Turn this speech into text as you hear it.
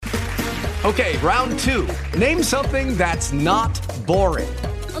Okay, round two. Name something that's not boring.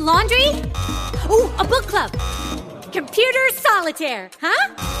 A laundry? Ooh, a book club. Computer solitaire,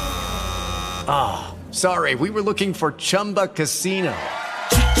 huh? Ah, oh, sorry. We were looking for Chumba Casino.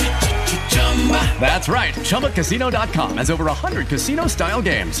 That's right. ChumbaCasino.com has over 100 casino-style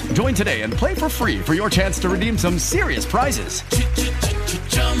games. Join today and play for free for your chance to redeem some serious prizes.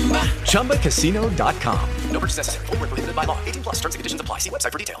 ChumbaCasino.com. No purchase necessary. Void where prohibited by law. 18 plus. Terms and conditions apply. See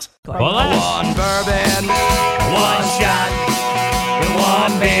website for details. One bourbon, one shot,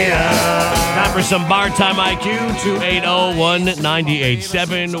 one beer. Time for some Bar Time IQ.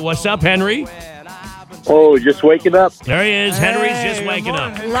 280-1987. What's up, Henry? Oh, just waking up. There he is. Henry's just waking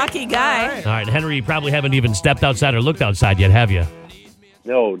up. Lucky guy. All right, Henry, you probably haven't even stepped outside or looked outside yet, have you?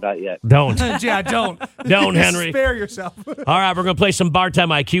 No, not yet. Don't. Yeah, don't. Don't, Henry. Spare yourself. All right, we're going to play some Bar Time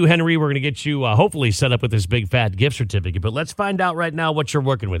IQ, Henry. We're going to get you hopefully set up with this big fat gift certificate. But let's find out right now what you're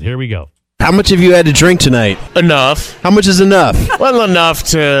working with. Here we go. How much have you had to drink tonight? Enough. How much is enough? Well, enough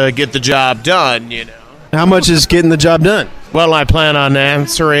to get the job done, you know. How much is getting the job done? Well, I plan on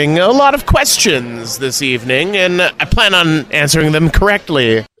answering a lot of questions this evening, and I plan on answering them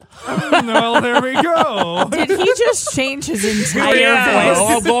correctly. Well, there we go. Did he just change his entire voice?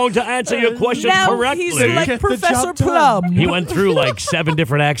 I'm going to answer your questions Now correctly. he's like Get the Professor job done. Plum. He went through like 7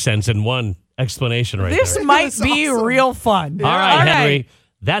 different accents in one explanation right This there. might be real fun. All right, Henry.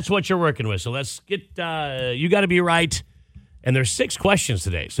 That's what you're working with. So let's get, you got to be right. And there's 6 questions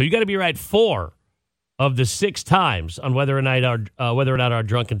today. So you got to be right 4 of the 6 times on whether or not our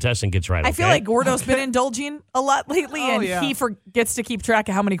drunk contestant gets right. I feel like Gordo's been indulging a lot lately, and yeah. he forgets to keep track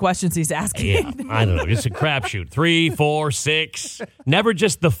of how many questions he's asking. Yeah, I don't know. It's a crapshoot. 3, 4, 6. Never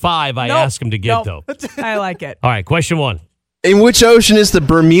just the 5 I Nope. ask him to get, though. I like it. All right, question 1. In which ocean is the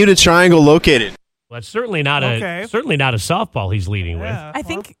Bermuda Triangle located? Well, it's certainly not a softball he's leading with. I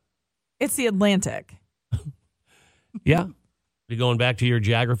think it's the Atlantic. Yeah. You going back to your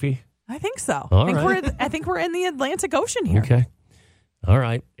geography? I think so. All I think we're in the Atlantic Ocean here. Okay. All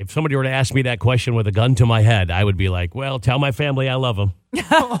right. If somebody were to ask me that question with a gun to my head, I would be like, well, tell my family I love them.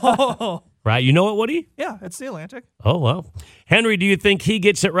 Right? You know it, Woody? Yeah, it's the Atlantic. Oh, well. Henry, do you think he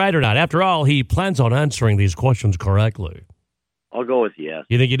gets it right or not? After all, he plans on answering these questions correctly. I'll go with yes.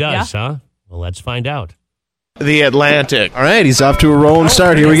 You think he does, huh? Well, let's find out. The Atlantic. All right, he's off to a rolling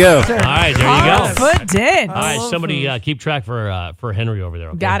start. Here we go. All right, there you go. Foot in. All right, somebody keep track for Henry over there.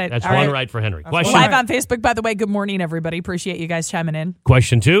 Okay? Got it. That's All one right. right for Henry. That's Question Live on Facebook, by the way. Good morning, everybody. Appreciate you guys chiming in.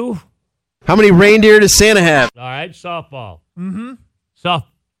 Question 2. How many reindeer does Santa have? All right, softball. Mm-hmm.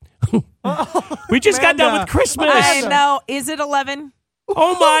 We just got done Amanda. with Christmas. I know. Is it 11?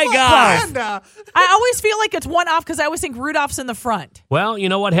 Oh, my God. Amanda. I always feel like it's one off because I always think Rudolph's in the front. Well, you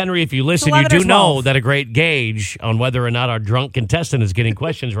know what, Henry? If you listen, you 11 or do know 12. that a great gauge on whether or not our drunk contestant is getting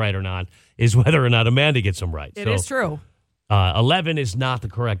questions right or not is whether or not Amanda gets them right. It is true. 11 is not the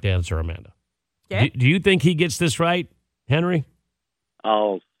correct answer, Amanda. Okay. Do you think he gets this right, Henry?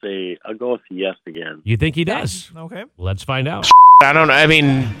 I'll go with yes again. You think he does? Okay. Let's find out. I don't know. I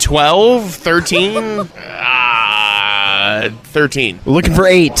mean, 12, 13? 13. We're looking for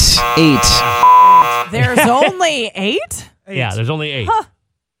 8. 8. There's only 8? Yeah, there's only 8. Huh.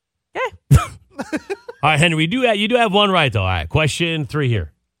 Okay. All right, Henry, you do have one right, though. All right, question 3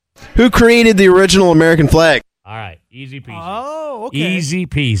 here. Who created the original American flag? All right, easy peasy. Oh, okay. Easy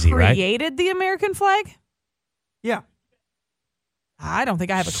peasy, right? Created the American flag? Yeah. I don't think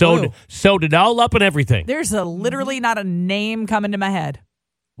I have a clue. Sewed it all up and everything. There's literally not a name coming to my head.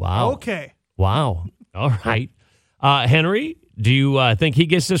 Wow. Okay. Wow. All right. Henry, do you think he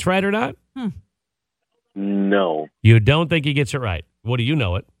gets this right or not? No. You don't think he gets it right. What do you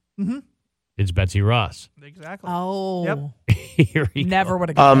know it? Mm-hmm. It's Betsy Ross. Exactly. Oh. Yep. Here he Never goes. would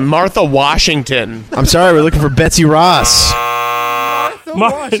have gotten Martha Washington. I'm sorry, we're looking for Betsy Ross. Martha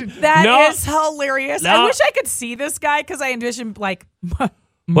Mar- Washington. That No. is hilarious. No. I wish I could see this guy because I envisioned like Well,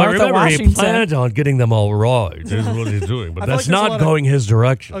 Martha remember, Washington. he planned on getting them all right. Is what he's doing, but I feel that's like there's a not lot of- going his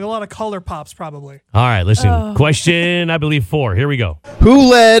direction. Like a lot of color pops, probably. All right, listen. Question, I believe 4. Here we go. Who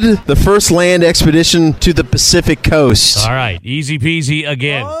led the first land expedition to the Pacific coast? All right, easy peasy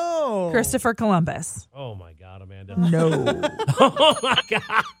again. Oh. Christopher Columbus. Oh my God, Amanda. No. Oh my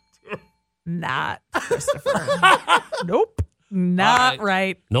God. Not Christopher. Nope. Not All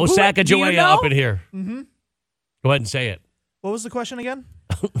right. No Who- Sacagawea do you know? up in here. Mm-hmm. Go ahead and say it. What was the question again?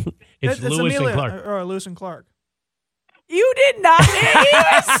 It's Lewis Amelia, and Clark. Or Lewis and Clark. You did not. He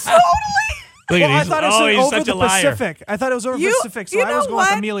was totally. Look Well, at I he's, thought it oh, was he's over such the a liar. Pacific. I thought it was over the You- Pacific, so you I was know going what?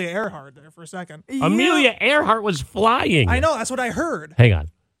 with Amelia Earhart there for a second. Amelia Earhart was flying. I know, that's what I heard. Hang on.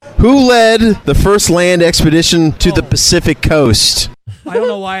 Who led the first land expedition to the Pacific coast? I don't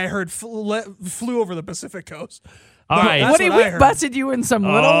know why I heard flew over the Pacific Coast. All right. That's Woody, what I we've heard. busted you in some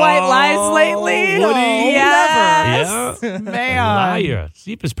little white lies lately. Woody. Yes. Yeah. Man. Liar.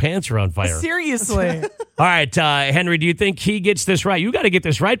 See if his pants are on fire. Seriously. All right, Henry, do you think he gets this right? You got to get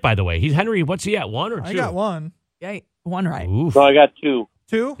this right, by the way. Henry, what's he at, 1 or 2? I got one. Yeah, one right. Oof. So I got 2.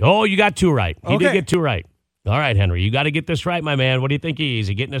 2? Oh, you got 2 right. He did Okay. get 2 right. All right, Henry, you got to get this right, my man. What do you think he is?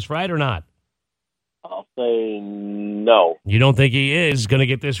 He getting this right or not? I'll say no. You don't think he is going to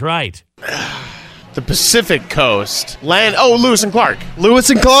get this right? The Pacific Coast. Land. Oh, Lewis and Clark. Lewis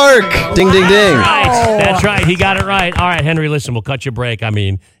and Clark. Ding, ding, ding. Right. That's right. He got it right. All right, Henry, listen, we'll cut you a break. I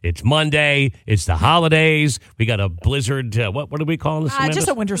mean, it's Monday. It's the holidays. We got a blizzard. What do we call this? Just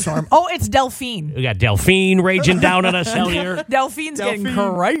a winter storm. Oh, it's Delphine. We got Delphine raging down on us out here. Delphine's getting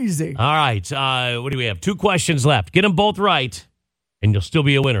crazy. All right. What do we have? 2 questions left. Get them both right, and you'll still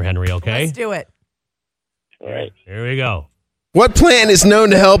be a winner, Henry, okay? Let's do it. All right. Here we go. What plant is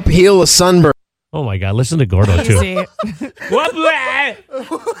known to help heal a sunburn? Oh, my God. Listen to Gordo, too. Easy. What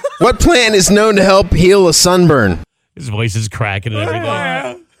plant is known to help heal a sunburn? His voice is cracking and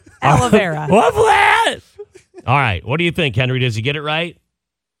everything. Aloe vera. What plant? All right. What do you think, Henry? Does he get it right?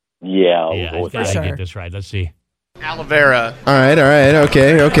 Yeah, I'll Yeah, go he's with got to that. get this right. Let's see. Aloe vera. All right.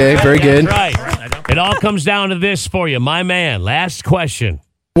 Okay. Very good. Right. It all comes down to this for you, my man. Last question.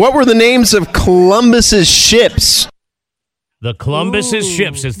 What were the names of Columbus's ships? The Columbus's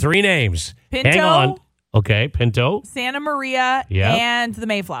ships is 3 names. Pinto. Hang on. Okay, Pinto. Santa Maria Yeah. and the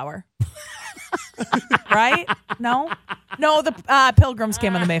Mayflower. Right? No, the Pilgrims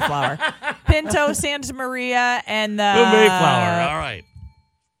came on the Mayflower. Pinto, Santa Maria, and the Mayflower. All right.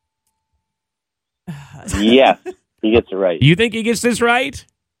 Yes, he gets it right. You think he gets this right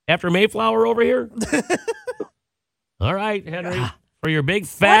after Mayflower over here? All right, Henry. For your big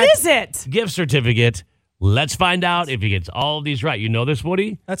fat What is it? gift certificate, let's find out if he gets all of these right. You know this,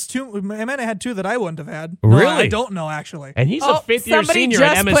 Woody? That's 2. I meant I had 2 that I wouldn't have had. Really? No, I don't know, actually. And he's a fifth-year somebody senior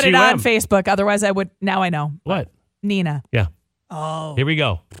just at MSUM. put it on Facebook. Otherwise, I would. Now I know. What? Nina. Yeah. Oh. Here we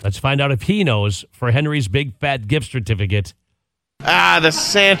go. Let's find out if he knows for Henry's big fat gift certificate. The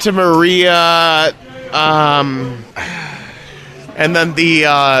Santa Maria. And then the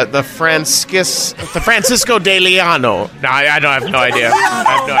Francisco de Liano. No, I don't have no idea. I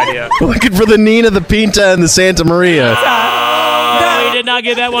have no idea. Looking for the Nina, the Pinta, and the Santa Maria. Oh, he did not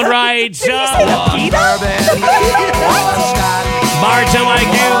get that one right. Marta like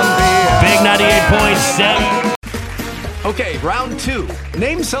you. Big 98.7. Okay, round 2.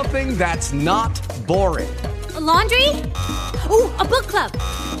 Name something that's not boring. A laundry? Ooh, a book club.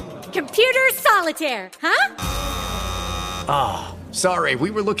 Computer solitaire, huh? Sorry,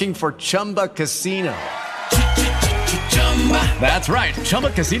 we were looking for Chumba Casino. That's right.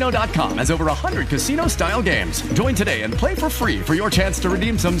 ChumbaCasino.com has over 100 casino-style games. Join today and play for free for your chance to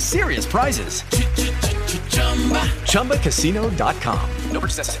redeem some serious prizes. ChumbaCasino.com. No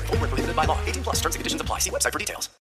purchase necessary. Void where prohibited by law. 18+ terms and conditions apply. See website for details.